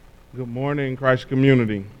Good morning, Christ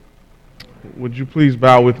community. Would you please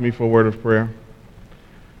bow with me for a word of prayer?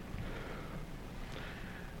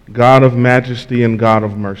 God of majesty and God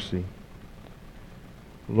of mercy,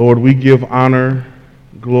 Lord, we give honor,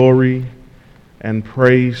 glory, and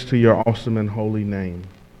praise to your awesome and holy name.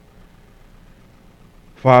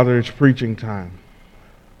 Father, it's preaching time,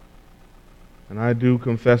 and I do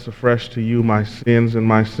confess afresh to you my sins and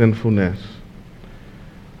my sinfulness.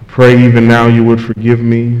 I pray even now you would forgive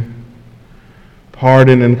me,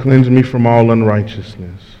 pardon and cleanse me from all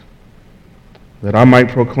unrighteousness, that I might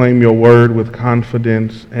proclaim your word with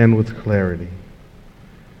confidence and with clarity.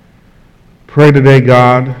 Pray today,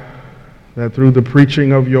 God, that through the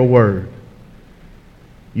preaching of your word,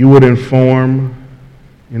 you would inform,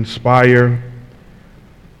 inspire,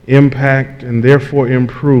 impact, and therefore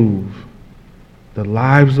improve the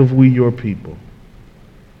lives of we, your people.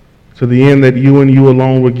 To the end that you and you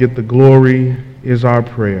alone would get the glory is our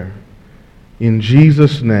prayer. In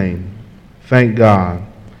Jesus' name, thank God.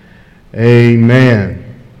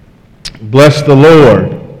 Amen. Bless the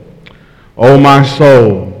Lord, O my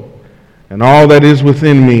soul, and all that is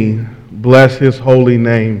within me, bless his holy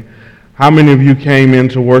name. How many of you came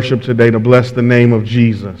into worship today to bless the name of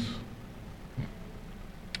Jesus?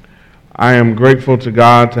 I am grateful to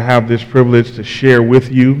God to have this privilege to share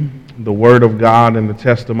with you the Word of God and the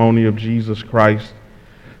testimony of Jesus Christ.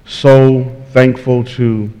 So thankful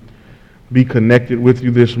to be connected with you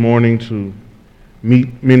this morning, to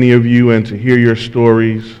meet many of you and to hear your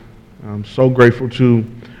stories. I'm so grateful to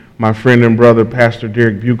my friend and brother, Pastor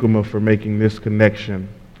Derek Buchema, for making this connection.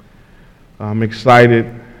 I'm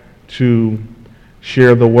excited to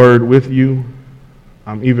share the word with you.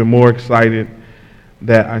 I'm even more excited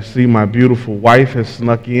that I see my beautiful wife has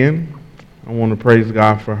snuck in. I want to praise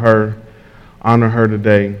God for her, honor her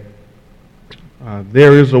today.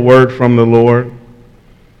 There is a word from the Lord.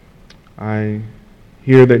 I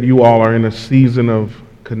hear that you all are in a season of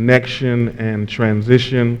connection and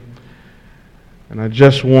transition, and I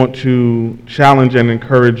just want to challenge and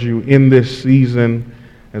encourage you in this season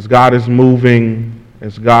as God is moving,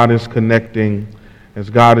 as God is connecting,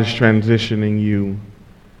 as God is transitioning you,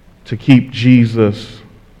 to keep Jesus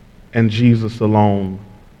and Jesus alone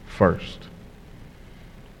first.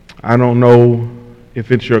 I don't know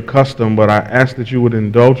if it's your custom, but I ask that you would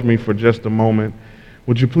indulge me for just a moment.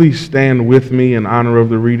 Would you please stand with me in honor of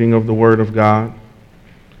the reading of the Word of God?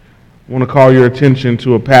 I want to call your attention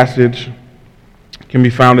to a passage that can be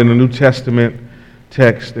found in the New Testament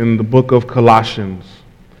text in the book of Colossians.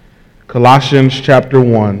 Colossians chapter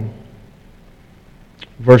 1,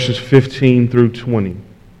 verses 15 through 20.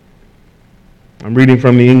 I'm reading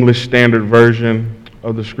from the English Standard Version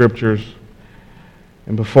of the Scriptures.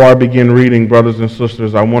 And before I begin reading, brothers and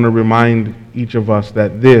sisters, I want to remind each of us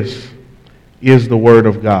that this is the Word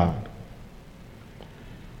of God.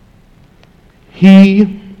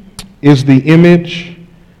 He is the image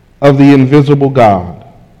of the invisible God,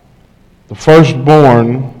 the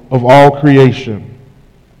firstborn of all creation.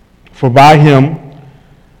 For by him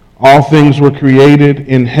all things were created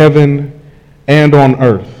in heaven and on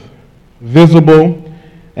earth, visible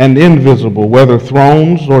and invisible, whether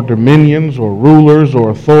thrones or dominions or rulers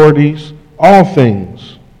or authorities, all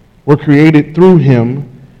things were created through him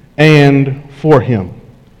and for him.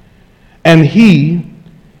 And he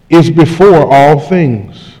is before all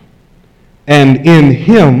things, and in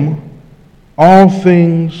him all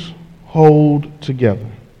things hold together.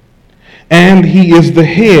 And he is the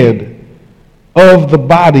head of the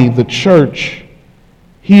body, the church.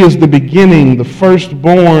 He is the beginning, the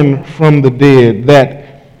firstborn from the dead,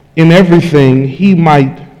 that in everything he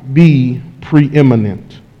might be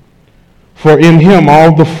preeminent. For in him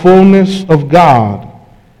all the fullness of God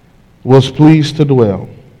was pleased to dwell,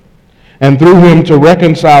 and through him to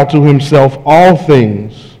reconcile to himself all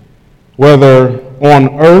things, whether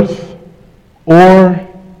on earth or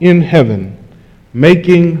in heaven,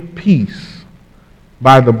 making peace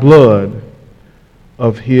by the blood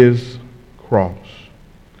of his cross.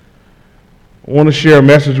 I want to share a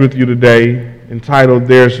message with you today entitled,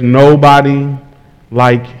 There's Nobody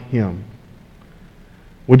Like Him.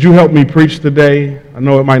 Would you help me preach today? I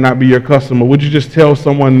know it might not be your custom, but would you just tell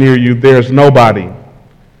someone near you, there's nobody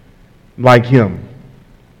like him.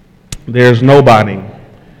 There's nobody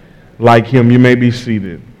like him. You may be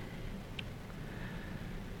seated.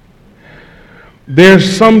 There's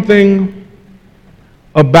something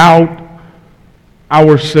about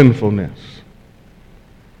our sinfulness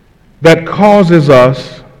that causes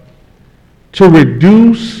us to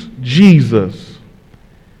reduce Jesus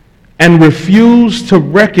and refuse to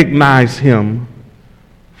recognize him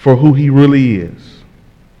for who he really is.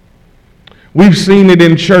 We've seen it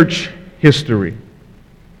in church history.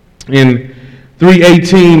 In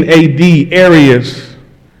 318 AD, Arius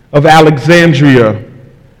of Alexandria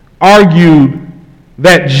argued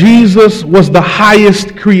that Jesus was the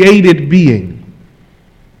highest created being,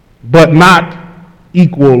 but not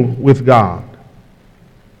equal with God.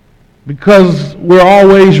 Because we're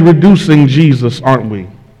always reducing Jesus, aren't we,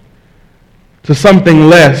 to something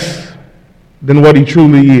less than what he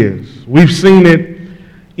truly is. We've seen it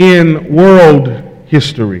in world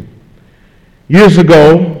history. Years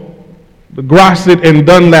ago, the Grosset and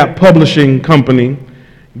Dunlap Publishing Company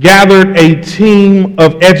gathered a team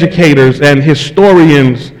of educators and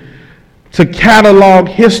historians to catalog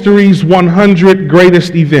history's 100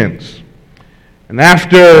 greatest events. And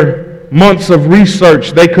after months of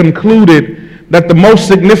research, they concluded that the most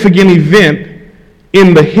significant event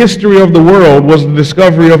in the history of the world was the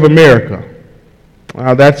discovery of America.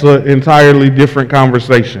 That's an entirely different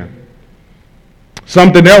conversation.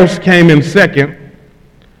 Something else came in second.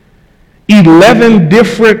 11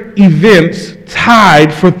 different events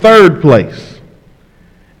tied for third place,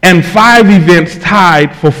 and 5 events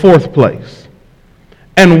tied for fourth place.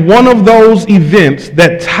 And one of those events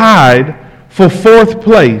that tied for fourth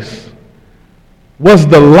place was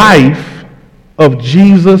the life of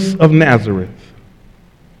Jesus of Nazareth.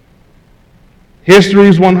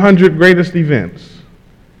 History's 100 greatest events,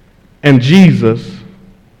 and Jesus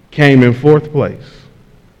came in fourth place.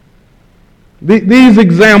 These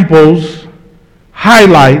examples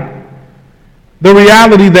highlight the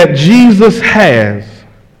reality that Jesus has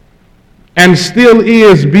and still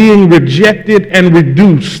is being rejected and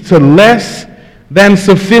reduced to less than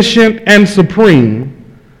sufficient and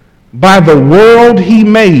supreme by the world he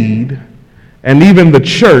made and even the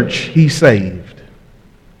church he saved.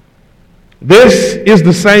 This is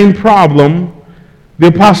the same problem the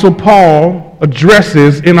Apostle Paul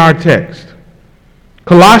addresses in our text.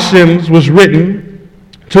 Colossians was written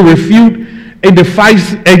to refute a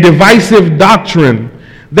divisive doctrine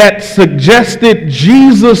that suggested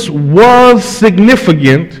Jesus was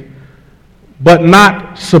significant but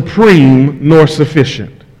not supreme nor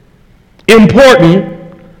sufficient.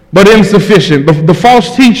 Important but insufficient. The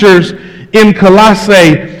false teachers in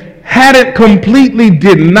Colossae hadn't completely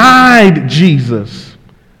denied Jesus,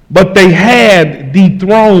 but they had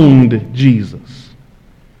dethroned Jesus.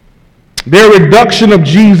 Their reduction of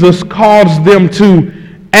Jesus caused them to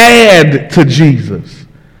add to Jesus.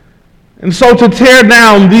 And so to tear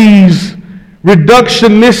down these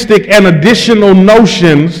reductionistic and additional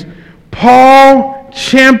notions, Paul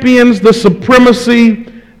champions the supremacy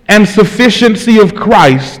and sufficiency of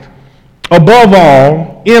Christ above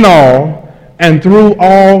all, in all, and through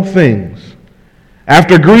all things.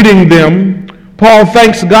 After greeting them, Paul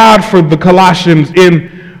thanks God for the Colossians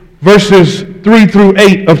in verses 3 through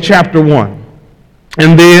 8 of chapter 1.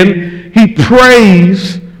 And then he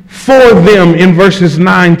prays for them in verses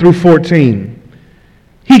 9 through 14.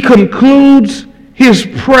 He concludes his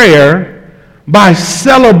prayer by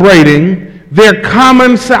celebrating their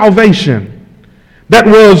common salvation that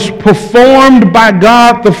was performed by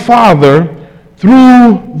God the Father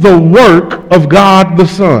through the work of God the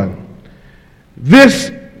Son.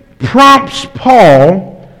 This prompts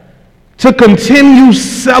Paul to continue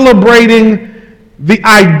celebrating the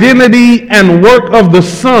identity and work of the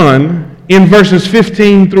Son in verses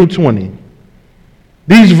 15 through 20.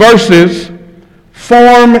 These verses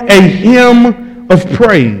form a hymn of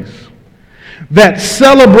praise that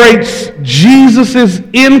celebrates Jesus'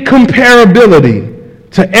 incomparability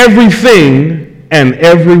to everything and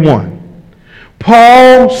everyone.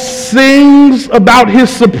 Paul sings about his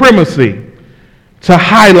supremacy to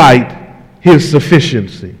highlight his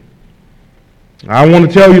sufficiency. I want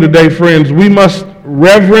to tell you today, friends, we must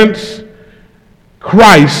reverence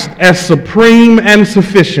Christ as supreme and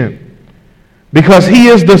sufficient because he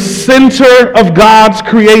is the center of God's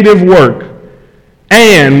creative work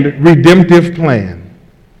and redemptive plan.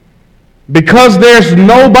 Because there's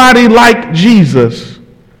nobody like Jesus,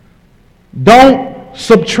 don't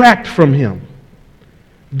subtract from him.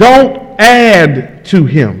 Don't add to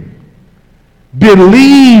him.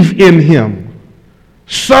 Believe in him.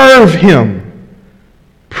 Serve him.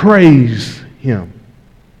 Praise him.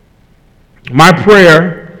 My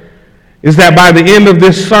prayer is that by the end of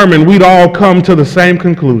this sermon, we'd all come to the same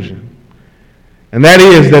conclusion. And that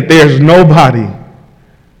is that there's nobody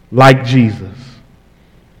like Jesus.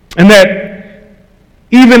 And that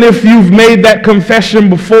even if you've made that confession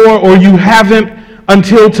before or you haven't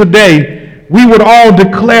until today, we would all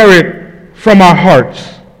declare it from our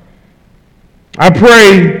hearts. I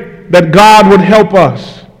pray that God would help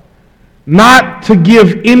us not to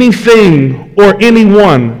give anything or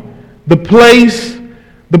anyone the place,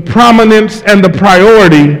 the prominence, and the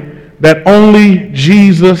priority that only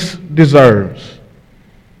Jesus deserves.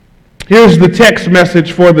 Here's the text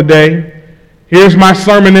message for the day. Here's my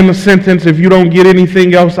sermon in a sentence if you don't get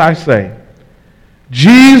anything else I say.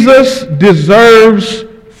 Jesus deserves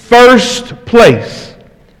first place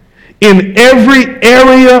in every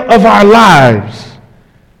area of our lives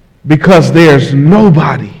because there's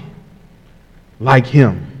nobody like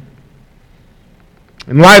him.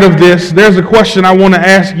 In light of this, there's a question I want to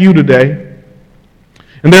ask you today,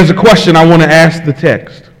 and there's a question I want to ask the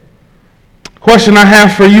text. The question I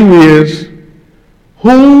have for you is,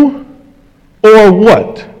 who or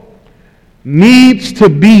what needs to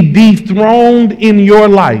be dethroned in your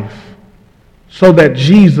life so that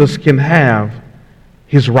Jesus can have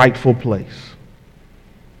his rightful place?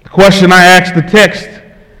 The question I ask the text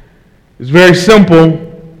is very simple.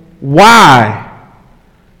 Why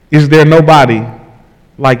is there nobody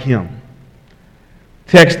like him?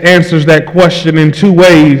 Text answers that question in two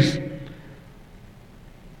ways.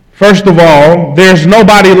 First of all, there's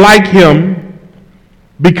nobody like him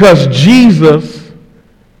because Jesus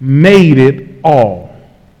made it all.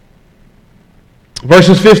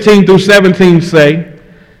 Verses 15 through 17 say,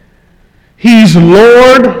 he's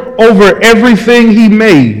Lord over everything he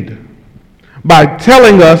made by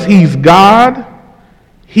telling us he's God,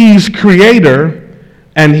 he's creator,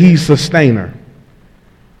 and he's sustainer.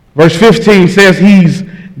 Verse 15 says he's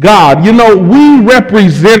God. You know, we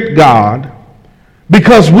represent God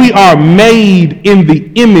because we are made in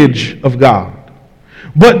the image of God.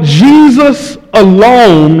 But Jesus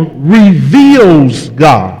alone reveals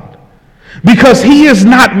God because he is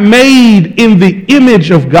not made in the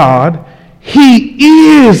image of God.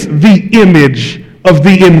 He is the image of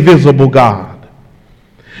the invisible God.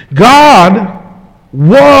 God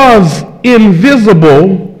was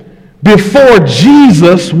invisible before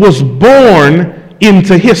Jesus was born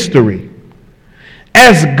into history.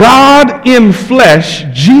 As God in flesh,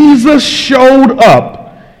 Jesus showed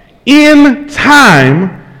up in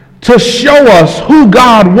time to show us who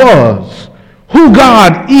God was, who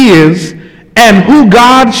God is, and who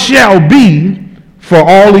God shall be for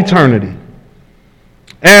all eternity.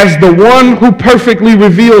 As the one who perfectly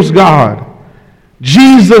reveals God,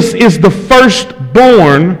 Jesus is the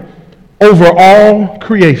firstborn over all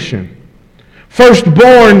creation.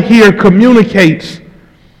 Firstborn here communicates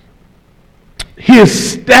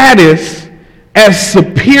his status as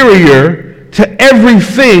superior to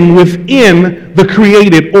everything within the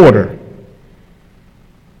created order.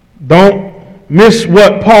 Don't miss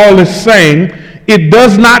what Paul is saying. It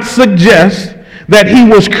does not suggest that he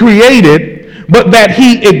was created, but that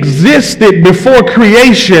he existed before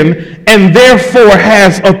creation and therefore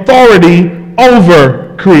has authority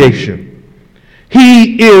over creation.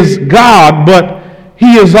 He is God, but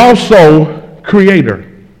he is also creator.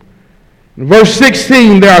 In verse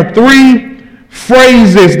 16, there are three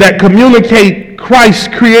phrases that communicate Christ's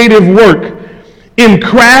creative work in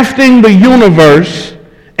crafting the universe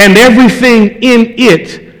and everything in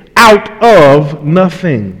it out of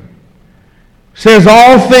nothing. It says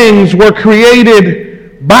all things were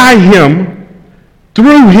created by him,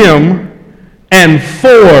 through him, and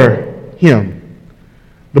for him.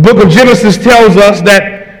 The book of Genesis tells us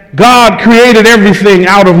that God created everything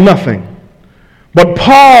out of nothing. But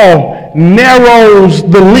Paul narrows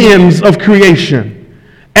the lens of creation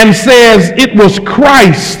and says it was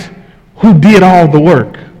Christ who did all the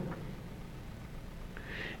work.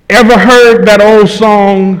 Ever heard that old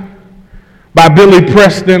song by Billy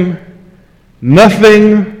Preston?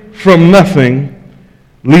 Nothing from nothing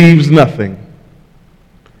leaves nothing.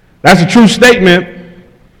 That's a true statement,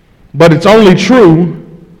 but it's only true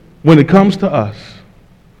when it comes to us.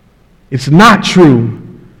 It's not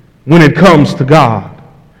true when it comes to God.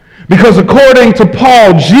 Because according to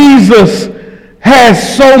Paul, Jesus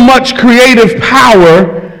has so much creative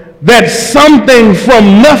power that something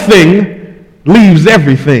from nothing leaves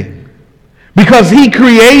everything. Because he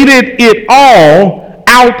created it all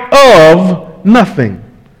out of nothing.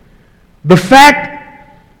 The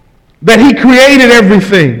fact that he created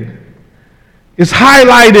everything is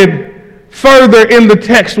highlighted further in the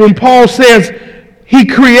text when Paul says he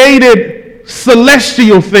created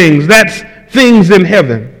celestial things, that's things in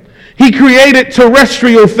heaven. He created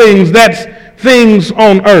terrestrial things, that's things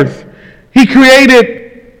on earth. He created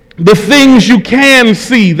the things you can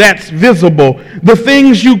see, that's visible. The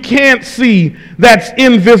things you can't see, that's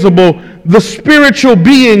invisible. The spiritual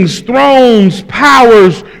beings, thrones,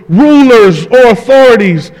 powers, rulers, or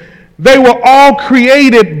authorities, they were all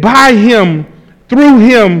created by him, through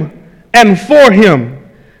him, and for him.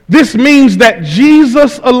 This means that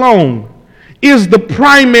Jesus alone is the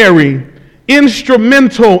primary,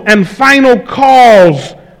 instrumental, and final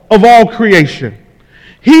cause of all creation.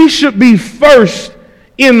 He should be first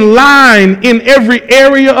in line in every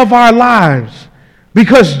area of our lives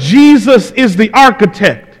because Jesus is the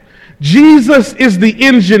architect, Jesus is the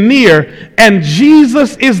engineer, and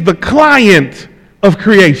Jesus is the client of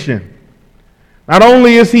creation. Not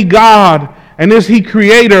only is he God and is he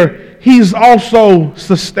creator, he's also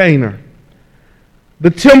sustainer. The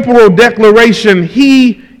temporal declaration,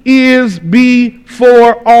 he is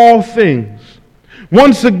before all things,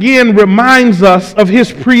 once again reminds us of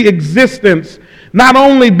his pre-existence, not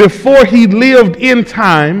only before he lived in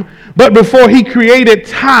time, but before he created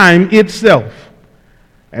time itself.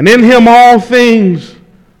 And in him all things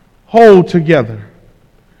hold together.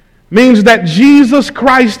 Means that Jesus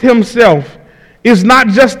Christ himself is not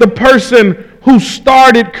just the person who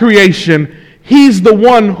started creation, he's the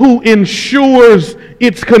one who ensures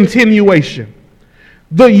its continuation.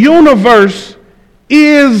 The universe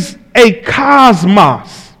is a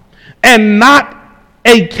cosmos and not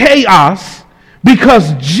a chaos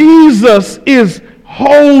because Jesus is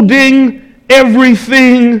holding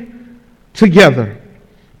everything together.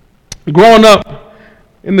 Growing up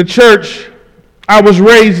in the church I was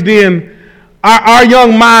raised in, our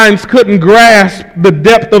young minds couldn't grasp the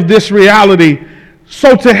depth of this reality.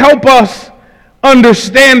 So to help us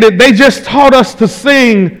understand it, they just taught us to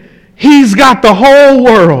sing, "He's got the whole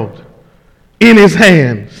world in his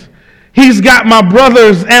hands. He's got my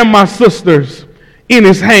brothers and my sisters in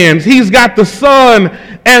his hands. He's got the sun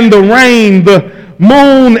and the rain, the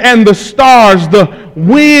moon and the stars, the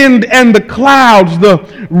wind and the clouds,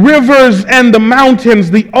 the rivers and the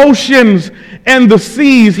mountains, the oceans and the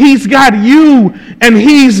seas. He's got you and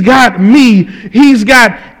he's got me. He's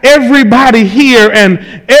got everybody here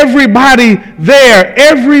and everybody there,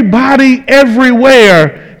 everybody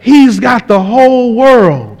everywhere. He's got the whole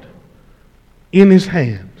world in his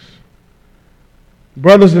hands."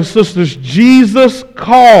 Brothers and sisters, Jesus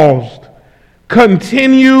caused,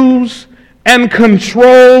 continues, and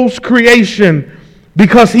controls creation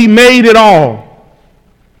because he made it all.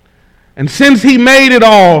 And since he made it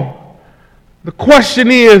all, the question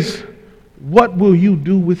is, what will you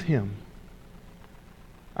do with him?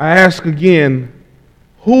 I ask again,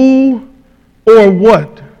 who or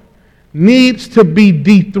what needs to be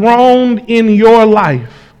dethroned in your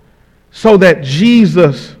life so that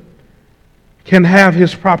Jesus can have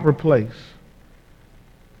his proper place?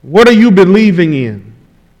 What are you believing in?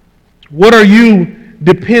 What are you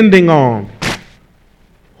depending on?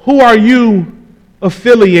 Who are you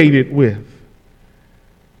affiliated with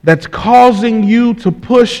that's causing you to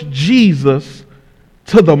push Jesus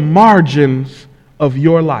to the margins of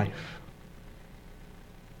your life?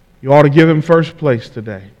 You ought to give him first place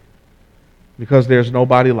today because there's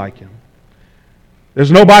nobody like him.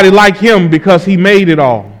 There's nobody like him because he made it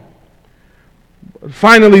all.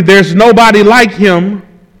 Finally, there's nobody like him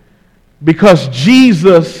because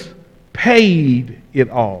Jesus paid it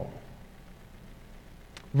all.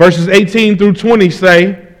 Verses 18 through 20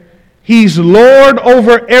 say, he's Lord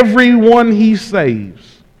over everyone he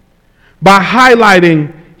saves by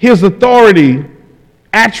highlighting his authority,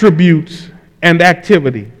 attributes, and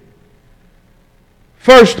activity.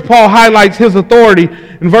 First, Paul highlights his authority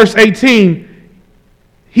in verse 18.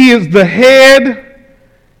 He is the head,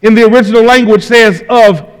 in the original language says,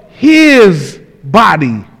 of his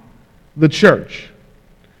body, the church,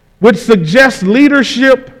 which suggests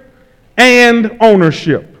leadership and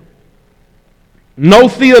ownership. No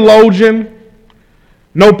theologian,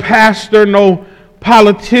 no pastor, no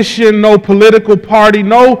politician, no political party,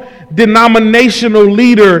 no denominational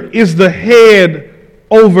leader is the head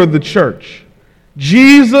over the church.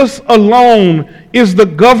 Jesus alone is the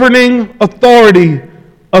governing authority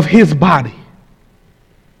of his body.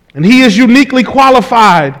 And he is uniquely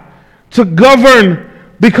qualified to govern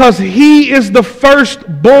because he is the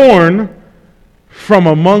firstborn from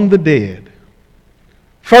among the dead.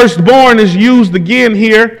 Firstborn is used again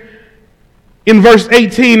here in verse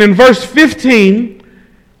 18. In verse 15,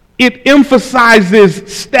 it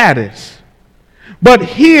emphasizes status. But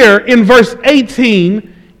here in verse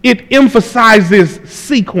 18, it emphasizes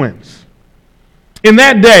sequence. In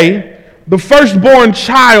that day, the firstborn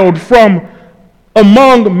child from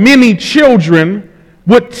among many children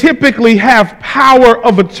would typically have power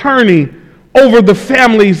of attorney over the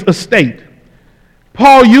family's estate.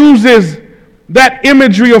 Paul uses that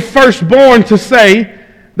imagery of firstborn to say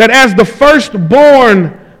that as the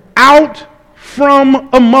firstborn out from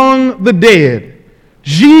among the dead,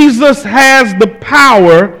 Jesus has the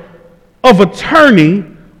power of attorney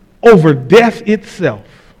over death itself.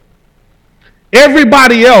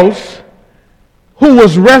 Everybody else who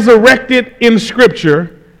was resurrected in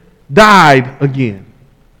Scripture died again.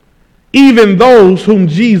 Even those whom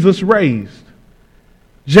Jesus raised.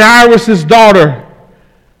 Jairus' daughter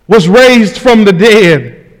was raised from the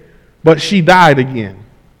dead, but she died again.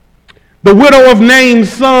 The widow of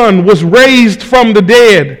Nain's son was raised from the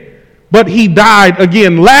dead, but he died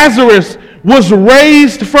again. Lazarus was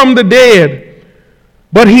raised from the dead,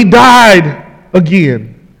 but he died again.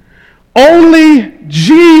 Only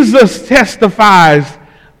Jesus testifies,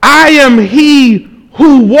 I am he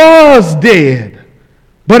who was dead,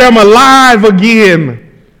 but am alive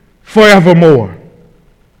again forevermore.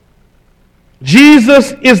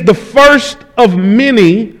 Jesus is the first of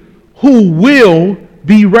many who will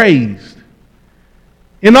be raised.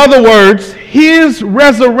 In other words, his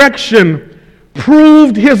resurrection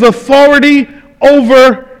proved his authority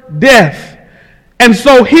over death. And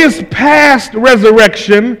so his past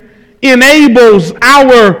resurrection enables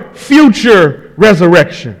our future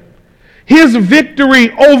resurrection. His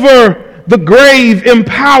victory over the grave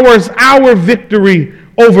empowers our victory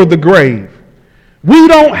over the grave. We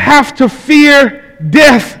don't have to fear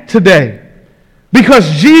death today because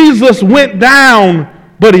Jesus went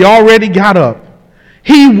down, but he already got up.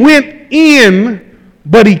 He went in,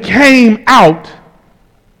 but he came out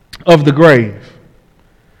of the grave.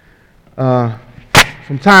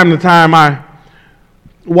 From time to time, I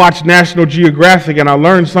watch National Geographic, and I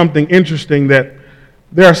learned something interesting, that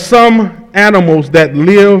there are some animals that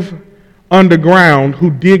live underground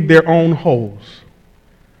who dig their own holes.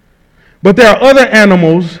 But there are other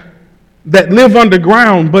animals that live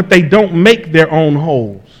underground, but they don't make their own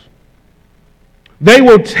holes. They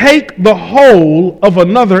will take the hole of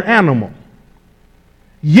another animal.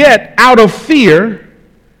 Yet, out of fear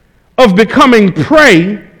of becoming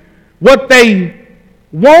prey, what they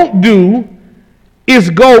won't do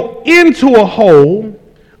is go into a hole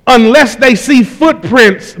unless they see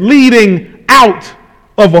footprints leading out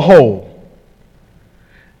of a hole.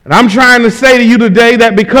 And I'm trying to say to you today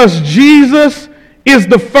that because Jesus is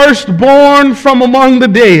the firstborn from among the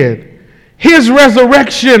dead, his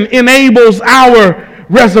resurrection enables our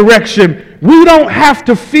resurrection. We don't have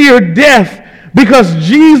to fear death because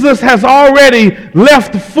Jesus has already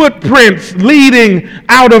left footprints leading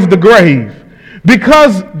out of the grave.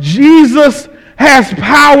 Because Jesus has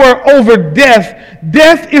power over death,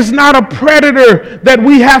 death is not a predator that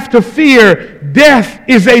we have to fear. Death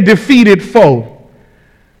is a defeated foe.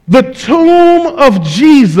 The tomb of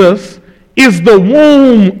Jesus is the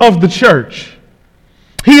womb of the church.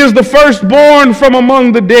 He is the firstborn from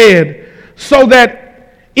among the dead, so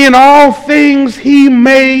that in all things he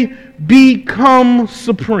may become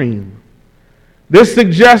supreme. This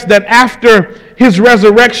suggests that after his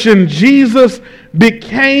resurrection, Jesus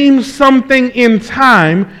became something in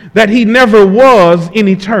time that he never was in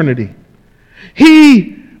eternity.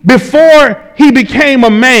 Before he became a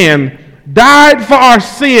man, died for our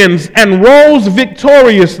sins and rose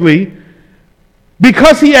victoriously.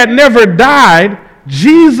 Because he had never died,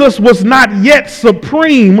 Jesus was not yet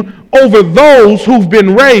supreme over those who've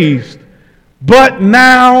been raised, but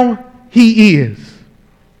now he is.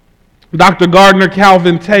 Dr. Gardner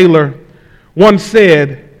Calvin Taylor once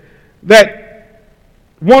said that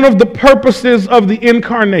one of the purposes of the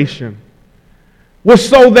incarnation was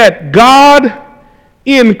so that God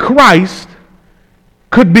in Christ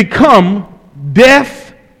could become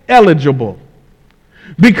death eligible.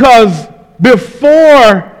 Because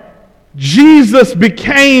before Jesus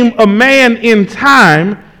became a man in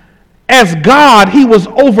time, as God, he was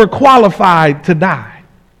overqualified to die.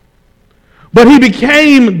 But he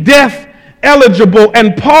became death eligible,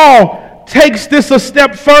 and Paul takes this a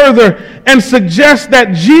step further and suggests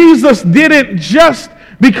that Jesus didn't just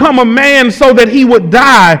become a man so that he would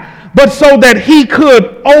die, but so that he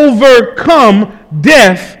could overcome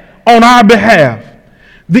death on our behalf.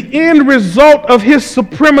 The end result of his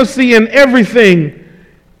supremacy in everything,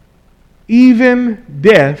 even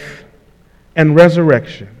death and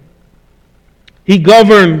resurrection. He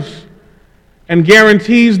governs and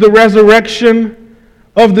guarantees the resurrection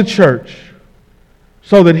of the church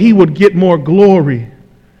so that he would get more glory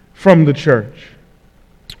from the church.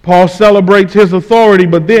 Paul celebrates his authority,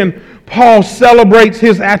 but then Paul celebrates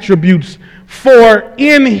his attributes. For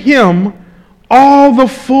in him all the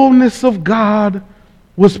fullness of God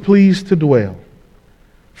was pleased to dwell.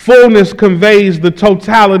 Fullness conveys the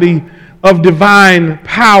totality of divine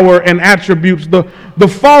power and attributes. The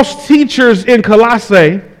false teachers in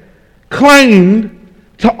Colossae claimed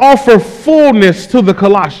to offer fullness to the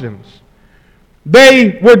Colossians.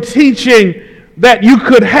 They were teaching that you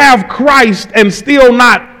could have Christ and still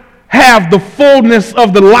not have the fullness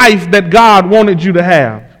of the life that God wanted you to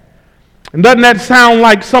have. And doesn't that sound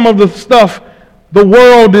like some of the stuff the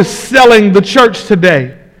world is selling the church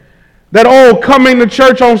today? That, oh, coming to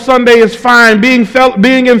church on Sunday is fine.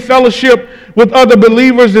 Being in fellowship with other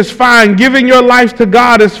believers is fine. Giving your life to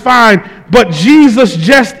God is fine. But Jesus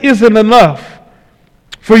just isn't enough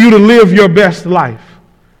for you to live your best life.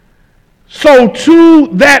 So to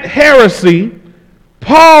that heresy,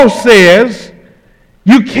 Paul says,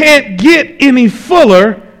 you can't get any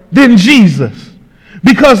fuller than Jesus,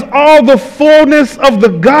 because all the fullness of the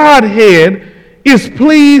Godhead is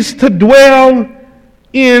pleased to dwell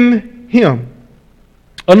in him.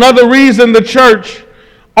 Another reason the church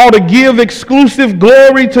ought to give exclusive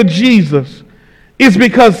glory to Jesus is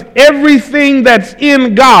because everything that's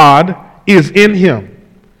in God is in him.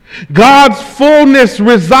 God's fullness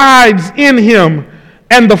resides in him,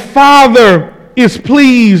 and the Father is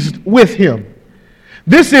pleased with him.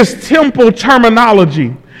 This is temple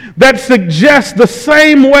terminology that suggests the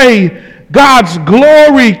same way God's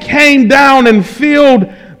glory came down and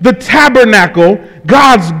filled the tabernacle,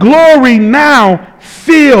 God's glory now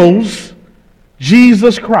fills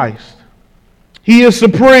Jesus Christ. He is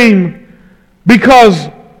supreme because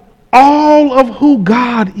all of who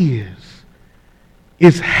God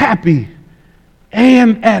is happy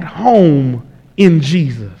and at home in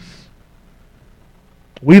Jesus.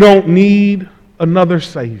 We don't need another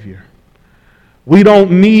Savior. We don't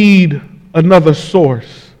need another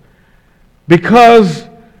source. Because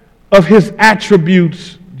of his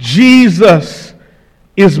attributes, Jesus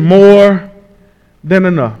is more than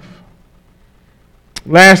enough.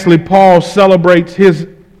 Lastly, Paul celebrates his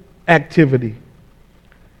activity.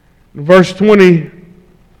 In verse 20,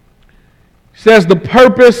 says the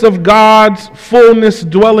purpose of God's fullness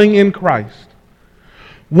dwelling in Christ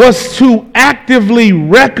was to actively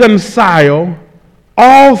reconcile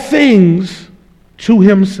all things to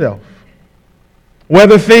himself,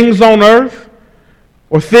 whether things on earth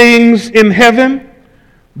or things in heaven,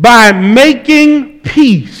 by making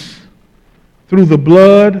peace through the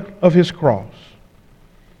blood of his cross.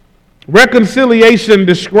 Reconciliation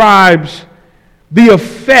describes the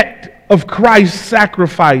effect of Christ's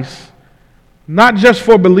sacrifice, not just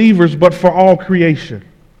for believers, but for all creation.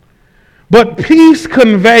 But peace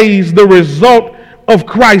conveys the result of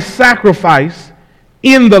Christ's sacrifice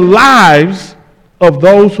in the lives of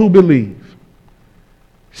those who believe.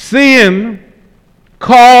 Sin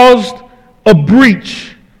caused a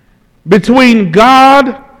breach between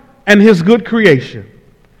God and his good creation.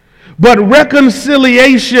 But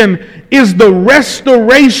reconciliation is the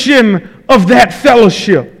restoration of that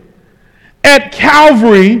fellowship. At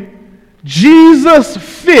Calvary, Jesus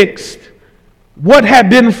fixed what had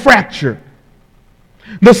been fractured.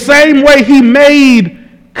 The same way he made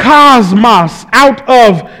cosmos out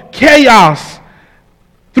of chaos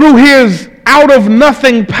through his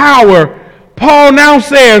out-of-nothing power, Paul now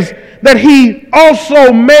says that he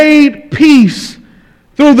also made peace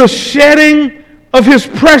through the shedding of his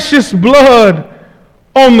precious blood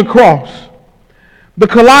on the cross. The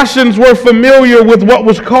Colossians were familiar with what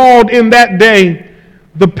was called in that day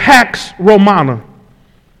the Pax Romana,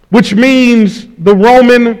 which means the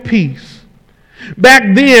Roman peace.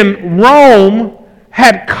 Back then, Rome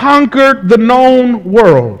had conquered the known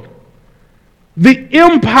world. The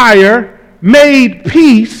empire made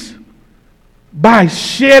peace by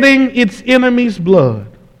shedding its enemies' blood.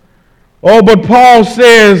 Oh, but Paul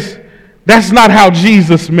says that's not how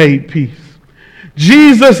Jesus made peace.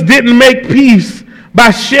 Jesus didn't make peace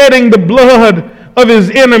by shedding the blood of his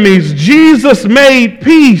enemies. Jesus made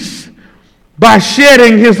peace by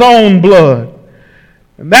shedding his own blood.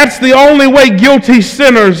 And that's the only way guilty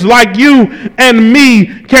sinners like you and me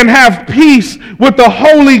can have peace with the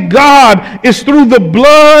holy God, is through the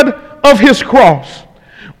blood of his cross.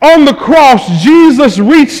 On the cross, Jesus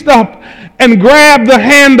reached up and grabbed the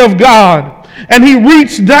hand of God, and he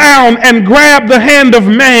reached down and grabbed the hand of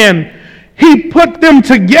man. He put them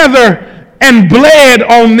together and bled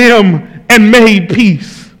on them and made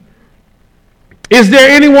peace. Is there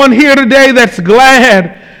anyone here today that's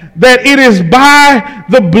glad that it is by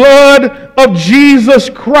the blood of Jesus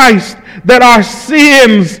Christ that our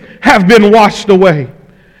sins have been washed away?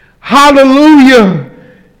 Hallelujah!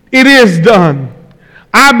 It is done.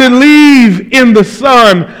 I believe in the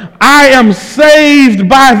Son. I am saved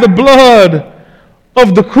by the blood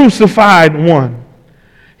of the crucified one.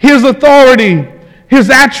 His authority, his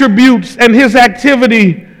attributes, and his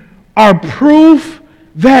activity are proof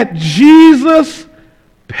that Jesus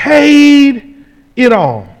paid it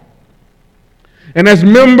all. And as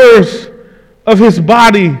members of his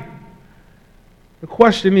body, the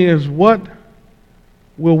question is, what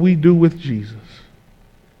will we do with Jesus?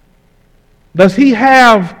 Does he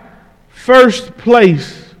have first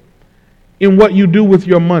place in what you do with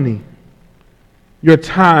your money, your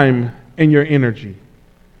time, and your energy?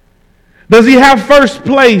 Does he have first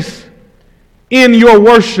place in your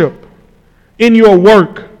worship, in your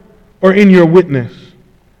work, or in your witness?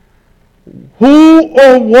 Who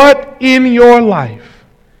or what in your life,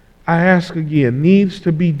 I ask again, needs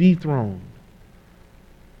to be dethroned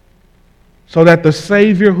so that the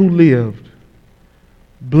Savior who lived,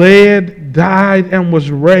 bled, died, and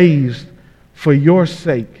was raised for your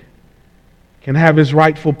sake can have his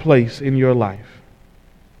rightful place in your life?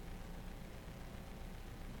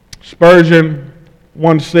 Spurgeon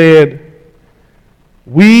once said,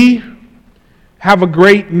 "We have a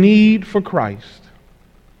great need for Christ,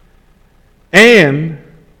 and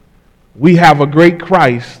we have a great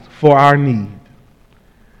Christ for our need."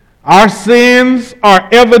 Our sins are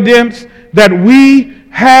evidence that we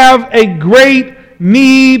have a great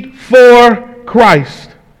need for Christ.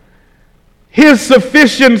 His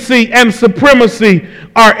sufficiency and supremacy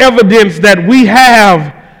are evidence that we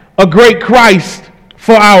have a great Christ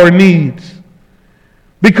for our needs.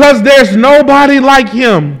 Because there's nobody like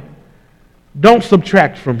him, don't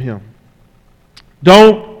subtract from him.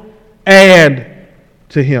 Don't add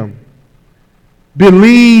to him.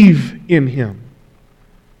 Believe in him.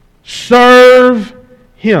 Serve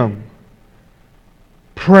him.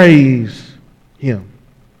 Praise him.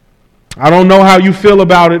 I don't know how you feel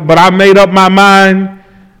about it, but I made up my mind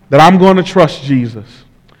that I'm going to trust Jesus.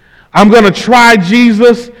 I'm going to try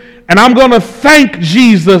Jesus, and I'm going to thank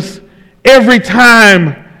Jesus every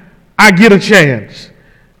time I get a chance.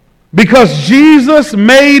 Because Jesus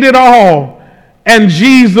made it all, and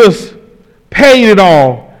Jesus paid it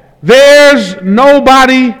all. There's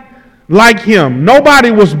nobody like him.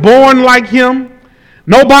 Nobody was born like him.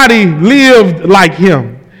 Nobody lived like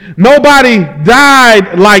him. Nobody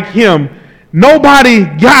died like him. Nobody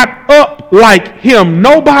got up like him.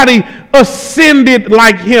 Nobody ascended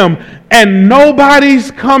like him. And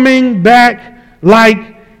nobody's coming back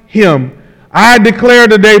like him. I declare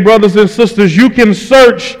today, brothers and sisters, you can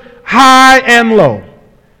search high and low.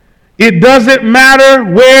 It doesn't matter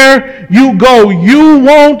where you go. You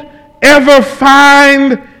won't ever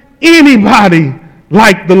find anybody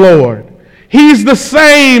like the Lord. He's the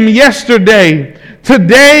same yesterday,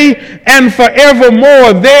 today, and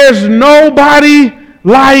forevermore. There's nobody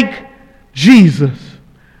like Jesus.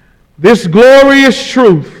 This glorious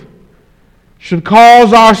truth should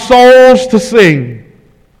cause our souls to sing,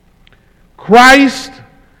 "Christ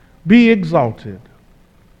be exalted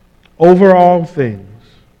over all things.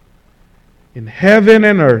 In heaven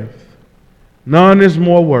and earth, none is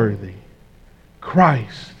more worthy.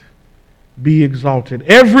 Christ be exalted."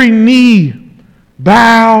 Every knee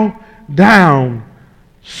bow down,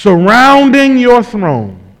 surrounding your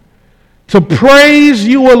throne, to praise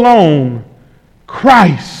you alone.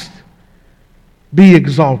 Christ be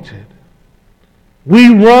exalted.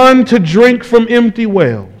 We run to drink from empty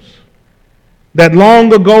wells that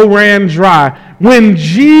long ago ran dry, when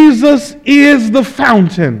Jesus is the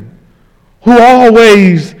fountain who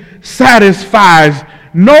always satisfies.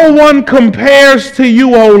 No one compares to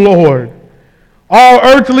you, O Lord. All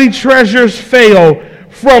earthly treasures fail.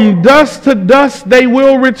 From dust to dust they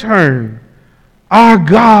will return. Our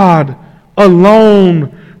God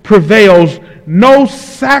alone prevails. No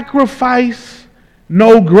sacrifice,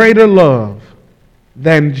 no greater love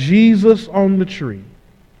than Jesus on the tree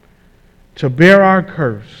to bear our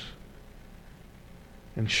curse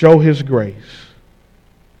and show his grace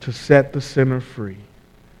to set the sinner free.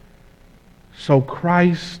 So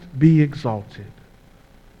Christ be exalted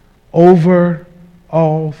over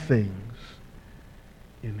all things,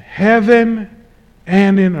 in heaven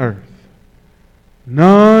and in earth.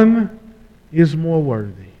 None is more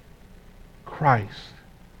worthy. Christ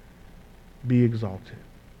be exalted.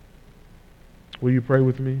 Will you pray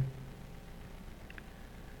with me?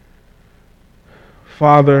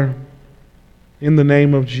 Father, in the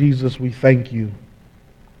name of Jesus, we thank you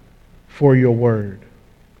for your word.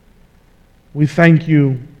 We thank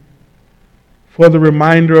you for the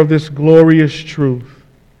reminder of this glorious truth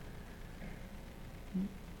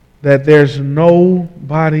that there's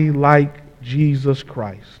nobody like Jesus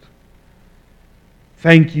Christ.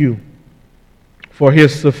 Thank you for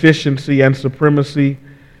his sufficiency and supremacy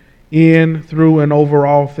in, through, and over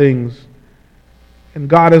all things. And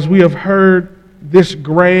God, as we have heard this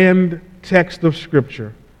grand text of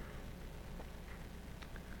Scripture,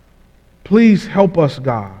 please help us,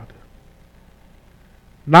 God,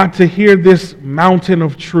 not to hear this mountain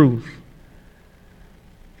of truth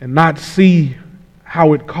and not see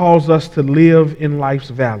how it calls us to live in life's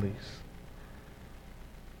valleys.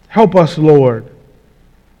 Help us, Lord,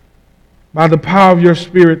 by the power of your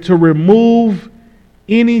Spirit, to remove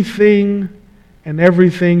anything and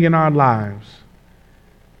everything in our lives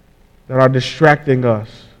that are distracting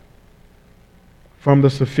us from the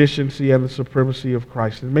sufficiency and the supremacy of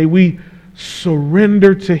Christ. And may we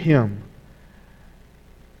surrender to Him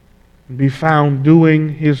and be found doing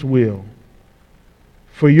His will.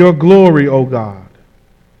 For your glory, O God,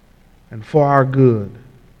 and for our good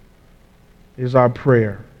is our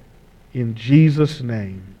prayer. In Jesus'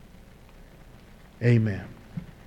 name, amen.